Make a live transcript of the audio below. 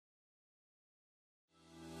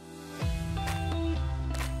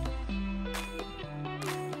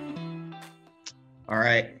All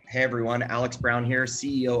right. Hey, everyone. Alex Brown here,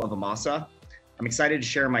 CEO of Amasa. I'm excited to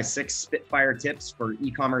share my 6 Spitfire tips for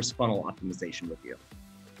e-commerce funnel optimization with you.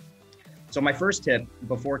 So my first tip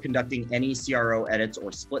before conducting any CRO edits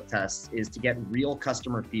or split tests is to get real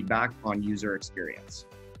customer feedback on user experience.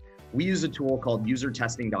 We use a tool called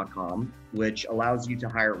usertesting.com, which allows you to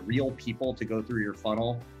hire real people to go through your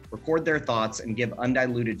funnel, record their thoughts, and give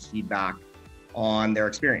undiluted feedback on their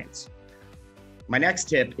experience. My next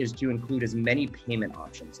tip is to include as many payment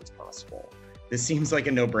options as possible. This seems like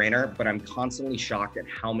a no-brainer, but I'm constantly shocked at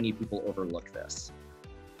how many people overlook this.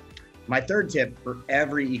 My third tip for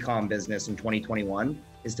every e-com business in 2021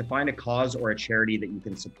 is to find a cause or a charity that you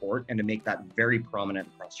can support and to make that very prominent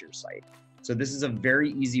across your site. So this is a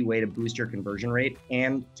very easy way to boost your conversion rate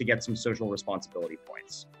and to get some social responsibility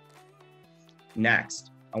points.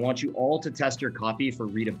 Next, I want you all to test your copy for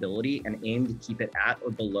readability and aim to keep it at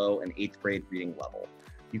or below an 8th grade reading level.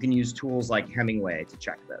 You can use tools like Hemingway to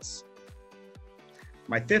check this.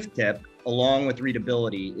 My fifth tip, along with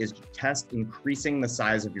readability, is to test increasing the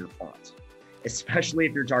size of your font. Especially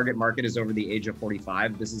if your target market is over the age of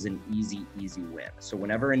 45, this is an easy win. So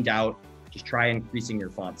whenever in doubt, just try increasing your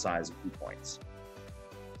font size a few points.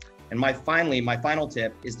 And my final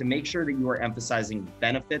tip is to make sure that you are emphasizing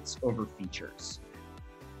benefits over features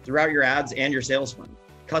throughout your ads and your sales funnel.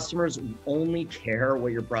 Customers only care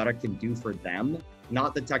what your product can do for them,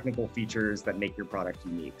 not the technical features that make your product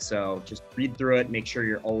unique. So just read through it, make sure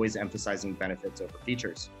you're always emphasizing benefits over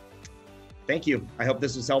features. Thank you. I hope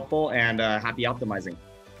this was helpful and happy optimizing.